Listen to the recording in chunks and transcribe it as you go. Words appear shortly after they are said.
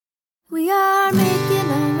We are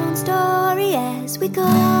making our own story as we go,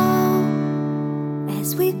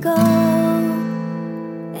 as we go,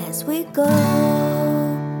 as we go.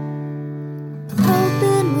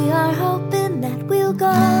 Hoping, we are hoping that we'll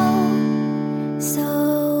go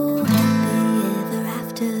so happy ever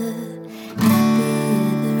after,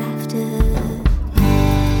 happy ever after.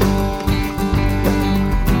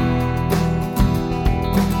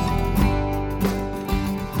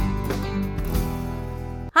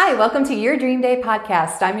 Hi, welcome to Your Dream Day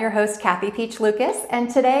podcast. I'm your host, Kathy Peach Lucas, and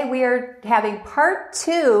today we are having part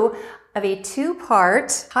 2 of a 2-part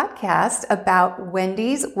podcast about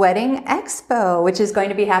Wendy's Wedding Expo, which is going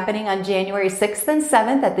to be happening on January 6th and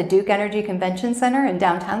 7th at the Duke Energy Convention Center in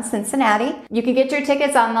downtown Cincinnati. You can get your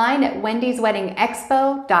tickets online at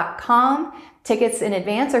wendysweddingexpo.com. Tickets in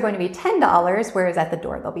advance are going to be $10, whereas at the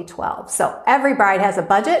door they'll be $12. So every bride has a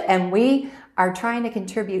budget, and we are trying to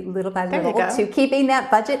contribute little by little to keeping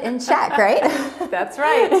that budget in check, right? That's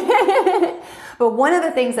right. But one of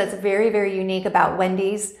the things that's very, very unique about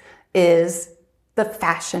Wendy's is the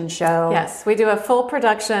fashion show. Yes, we do a full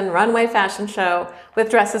production runway fashion show with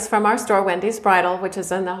dresses from our store, Wendy's Bridal, which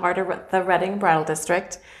is in the heart of the Reading Bridal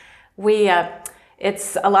District.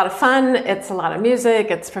 It's a lot of fun, it's a lot of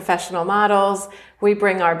music, it's professional models. We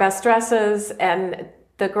bring our best dresses, and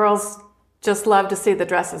the girls just love to see the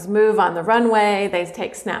dresses move on the runway. They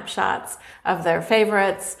take snapshots of their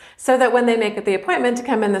favorites so that when they make the appointment to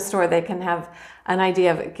come in the store, they can have an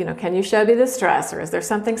idea of, can you show me this dress, or is there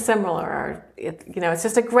something similar? Or, it's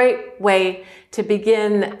just a great way to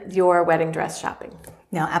begin your wedding dress shopping.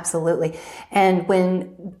 No, absolutely. And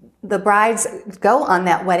when the brides go on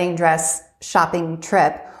that wedding dress shopping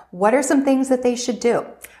trip, what are some things that they should do?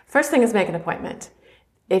 First thing is make an appointment.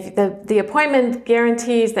 If the appointment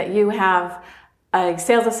guarantees that you have a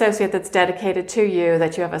sales associate that's dedicated to you,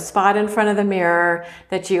 that you have a spot in front of the mirror,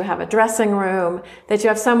 that you have a dressing room, that you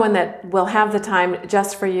have someone that will have the time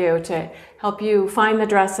just for you to help you find the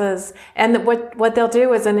dresses. And what they'll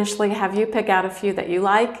do is initially have you pick out a few that you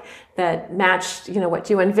like, that match, what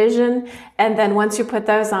you envision. And then once you put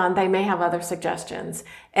those on, they may have other suggestions.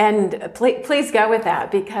 And please go with that,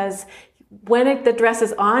 because when the dress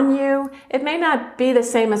is on you, it may not be the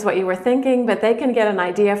same as what you were thinking, but they can get an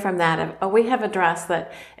idea from that of, we have a dress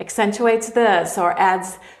that accentuates this or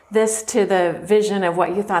adds this to the vision of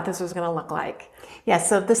what you thought this was going to look like. Yeah,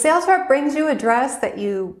 so if the sales rep brings you a dress that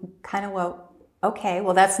you kind of, okay,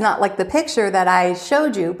 well, that's not like the picture that I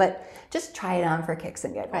showed you, but just try it on for kicks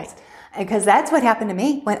and giggles. Right. Because that's what happened to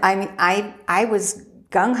me. When I was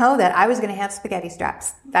gung-ho that I was going to have spaghetti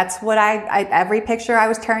straps. That's what every picture I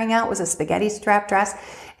was tearing out was a spaghetti strap dress.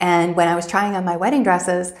 And when I was trying on my wedding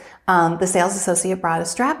dresses, the sales associate brought a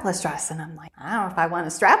strapless dress. And I'm like, I don't know if I want a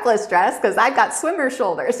strapless dress because I've got swimmer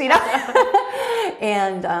shoulders,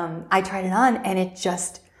 And I tried it on, and it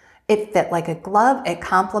fit like a glove. It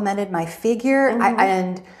complemented my figure. Mm-hmm.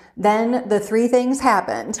 And then the 3 things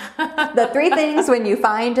happened. The 3 things when you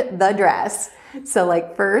find the dress. So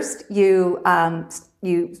first you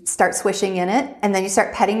start swishing in it, and then you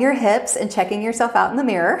start petting your hips and checking yourself out in the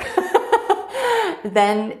mirror.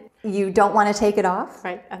 Then you don't want to take it off.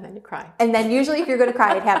 Right, and then you cry. And then usually if you're going to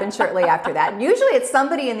cry, it happens shortly after that. And usually it's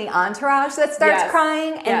somebody in the entourage that starts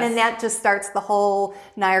crying, and then that just starts the whole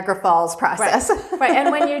Niagara Falls process. Right, and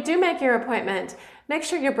when you do make your appointment, make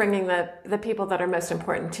sure you're bringing the people that are most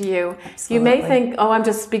important to you. Absolutely. You may think, I'm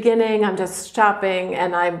just beginning, I'm just shopping,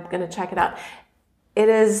 and I'm going to check it out. It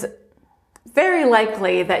is very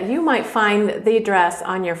likely that you might find the dress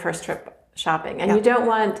on your first trip shopping. And you don't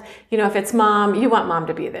want, if it's mom, you want mom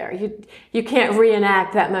to be there. You can't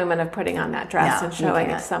reenact that moment of putting on that dress and showing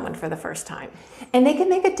it to someone for the first time. And they can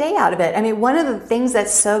make a day out of it. I mean, one of the things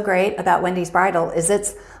that's so great about Wendy's Bridal is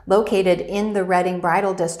it's located in the Reading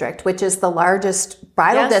Bridal District, which is the largest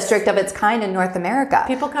bridal district of its kind in North America.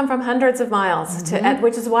 People come from hundreds of miles,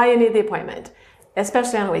 which is why you need the appointment.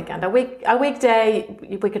 Especially on a weekend. A weekday,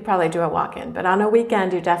 we could probably do a walk-in, but on a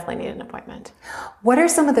weekend, you definitely need an appointment. What are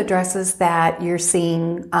some of the dresses that you're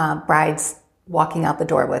seeing brides walking out the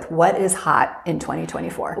door with? What is hot in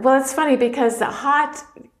 2024? Well, it's funny because hot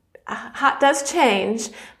does change,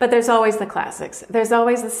 but there's always the classics. There's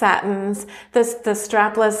always the satins. The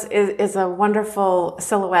strapless is a wonderful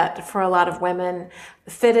silhouette for a lot of women.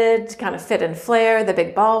 Fitted, kind of fit and flare, the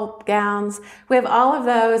big ball gowns. We have all of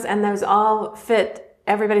those, and those all fit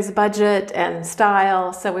everybody's budget and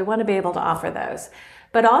style, so we want to be able to offer those.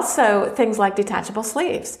 But also things like detachable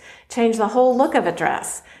sleeves change the whole look of a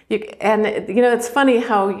dress. It's funny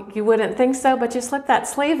how you wouldn't think so, but you slip that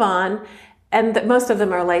sleeve on, and most of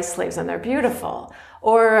them are lace sleeves, and they're beautiful.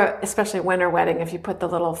 Or especially winter wedding, if you put the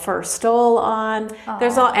little fur stole on,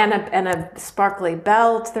 there's all and a sparkly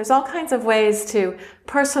belt. There's all kinds of ways to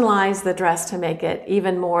personalize the dress to make it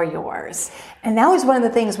even more yours. And that was one of the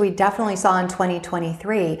things we definitely saw in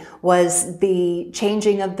 2023 was the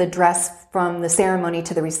changing of the dress from the ceremony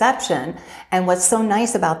to the reception. And what's so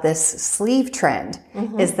nice about this sleeve trend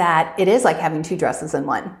is that it is like having two dresses in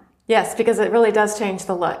one. Yes, because it really does change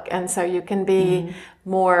the look, and so you can be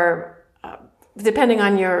more. Depending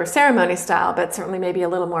on your ceremony style, but certainly maybe a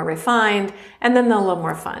little more refined, and then a little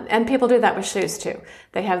more fun. And people do that with shoes too.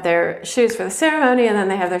 They have their shoes for the ceremony, and then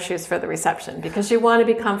they have their shoes for the reception, because you want to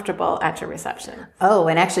be comfortable at your reception. Oh,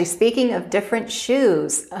 and actually, speaking of different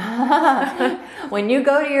shoes, when you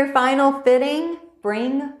go to your final fitting,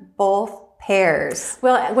 bring both pairs.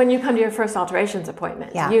 Well, when you come to your first alterations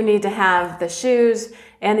appointment, you need to have the shoes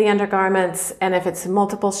and the undergarments, and if it's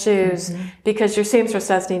multiple shoes, because your seamstress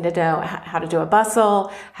does need to know how to do a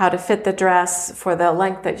bustle, how to fit the dress for the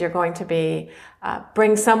length that you're going to be.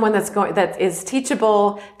 Bring someone that is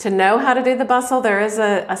teachable to know how to do the bustle. There is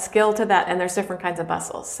a skill to that, and there's different kinds of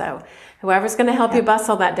bustles. So whoever's going to help you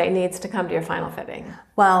bustle that day needs to come to your final fitting.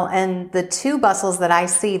 Well, and the two bustles that I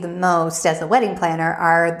see the most as a wedding planner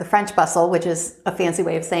are the French bustle, which is a fancy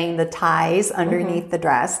way of saying the ties underneath the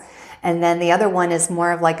dress. And then the other one is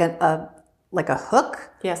more of like a hook,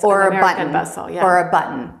 or a button bustle, or a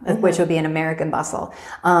button, which would be an American bustle.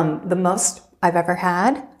 The most I've ever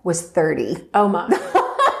had was 30. Oh my! So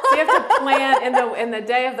you have to plan in the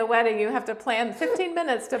day of the wedding. You have to plan 15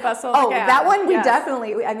 minutes to bustle. Oh, that one we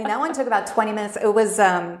definitely. I mean, that one took about 20 minutes. It was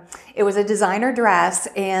a designer dress,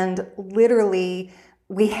 and literally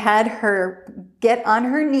we had her get on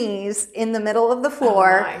her knees in the middle of the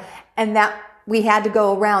floor, and that. We had to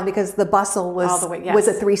go around because the bustle was a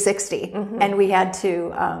 360, and we had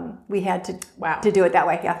to to do it that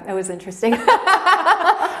way. Yeah, it was interesting.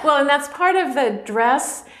 Well, and that's part of the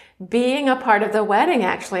dress being a part of the wedding,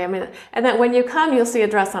 actually. I mean, and that when you come, you'll see a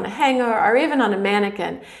dress on a hanger or even on a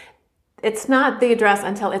mannequin. It's not the dress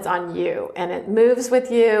until it's on you, and it moves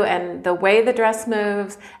with you, and the way the dress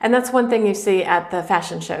moves. And that's one thing you see at the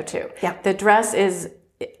fashion show too. Yeah, the dress is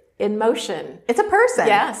in motion. It's a person.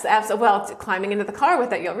 Yes, absolutely. Well, climbing into the car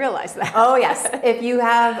with it, you'll realize that. Oh, yes. If you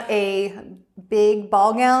have a big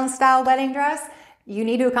ball gown style wedding dress, you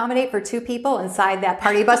need to accommodate for two people inside that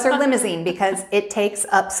party bus or limousine because it takes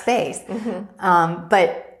up space.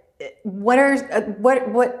 But what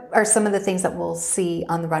are some of the things that we'll see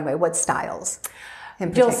on the runway? What styles in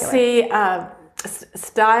particular? You'll see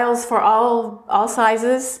styles for all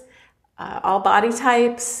sizes, all body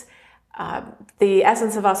types. The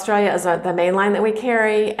Essence of Australia is the main line that we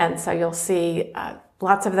carry, and so you'll see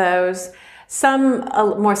lots of those. Some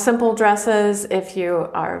more simple dresses if you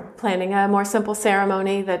are planning a more simple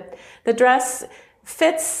ceremony. That the dress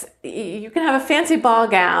fits. You can have a fancy ball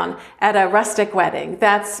gown at a rustic wedding.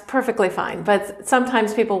 That's perfectly fine. But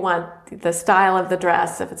sometimes people want the style of the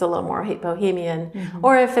dress if it's a little more bohemian,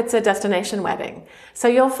 or if it's a destination wedding. So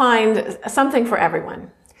you'll find something for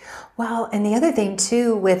everyone. Well, and the other thing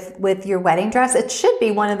too with your wedding dress, it should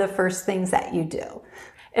be one of the first things that you do.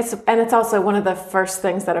 It's also one of the first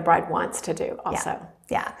things that a bride wants to do also.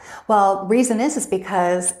 Yeah. Well, reason is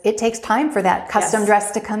because it takes time for that custom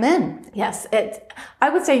dress to come in. Yes. I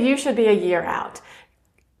would say you should be a year out.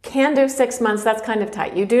 Can do 6 months, that's kind of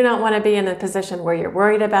tight. You do not want to be in a position where you're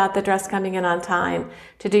worried about the dress coming in on time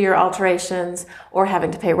to do your alterations or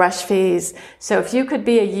having to pay rush fees. So if you could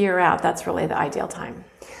be a year out, that's really the ideal time.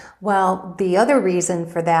 Well, the other reason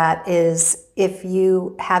for that is if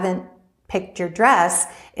you haven't picked your dress,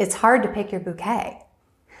 it's hard to pick your bouquet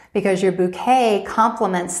because your bouquet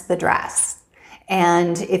complements the dress.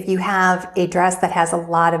 And if you have a dress that has a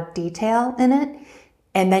lot of detail in it,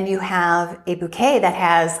 and then you have a bouquet that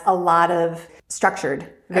has a lot of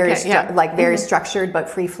structured, very structured but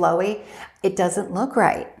free flowy, it doesn't look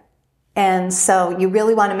right. And so you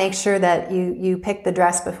really want to make sure that you pick the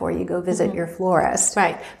dress before you go visit your florist.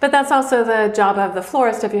 Right. But that's also the job of the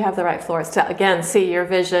florist, if you have the right florist, to, again, see your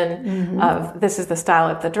vision of this is the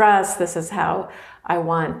style of the dress, this is how I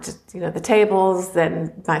want, the tables,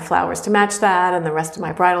 then my flowers to match that, and the rest of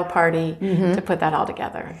my bridal party to put that all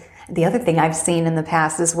together. The other thing I've seen in the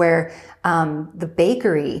past is where the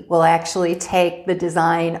bakery will actually take the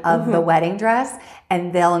design of the wedding dress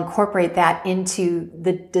and they'll incorporate that into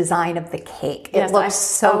the design of the cake. It looks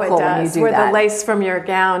so cool when you do where that. The lace from your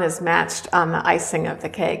gown is matched on the icing of the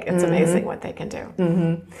cake. It's amazing what they can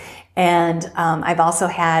do. And I've also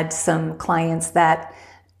had some clients that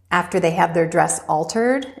after they have their dress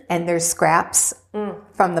altered and there's scraps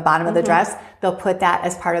from from the bottom of the dress, they'll put that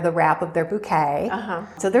as part of the wrap of their bouquet.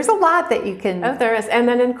 So there's a lot that you can... Oh, there is. And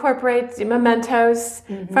then incorporate mementos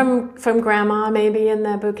from grandma maybe in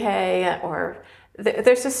the bouquet, or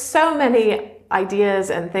there's just so many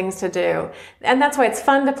ideas and things to do. And that's why it's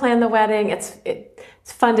fun to plan the wedding. It's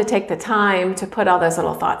fun to take the time to put all those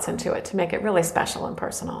little thoughts into it to make it really special and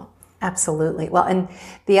personal. Absolutely. Well, and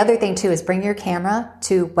the other thing too is bring your camera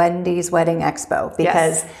to Wendy's Wedding Expo,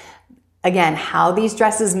 because again, how these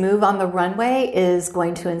dresses move on the runway is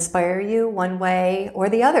going to inspire you one way or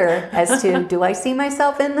the other as to, do I see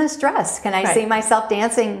myself in this dress? Can I see myself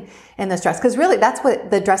dancing in this dress? Because really that's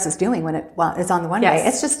what the dress is doing when it's on the runway.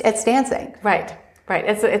 It's dancing. Right.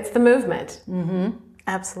 It's the movement.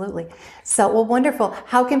 Absolutely. So, well, wonderful.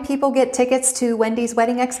 How can people get tickets to Wendy's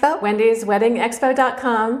Wedding Expo?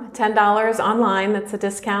 Wendy'sWeddingExpo.com, $10 online. That's a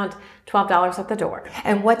discount, $12 at the door.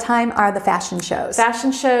 And what time are the fashion shows?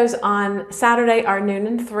 Fashion shows on Saturday are noon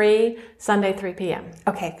and 3, Sunday 3 p.m.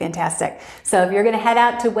 Okay, fantastic. So if you're going to head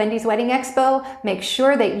out to Wendy's Wedding Expo, make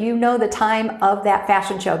sure that you know the time of that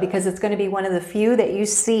fashion show, because it's going to be one of the few that you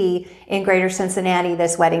see in Greater Cincinnati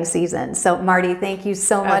this wedding season. So Marty, thank you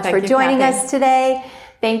so much for joining us today.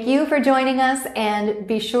 Thank you for joining us, and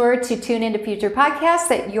be sure to tune into future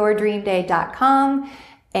podcasts at yourdreamday.com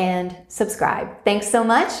and subscribe. Thanks so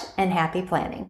much, and happy planning.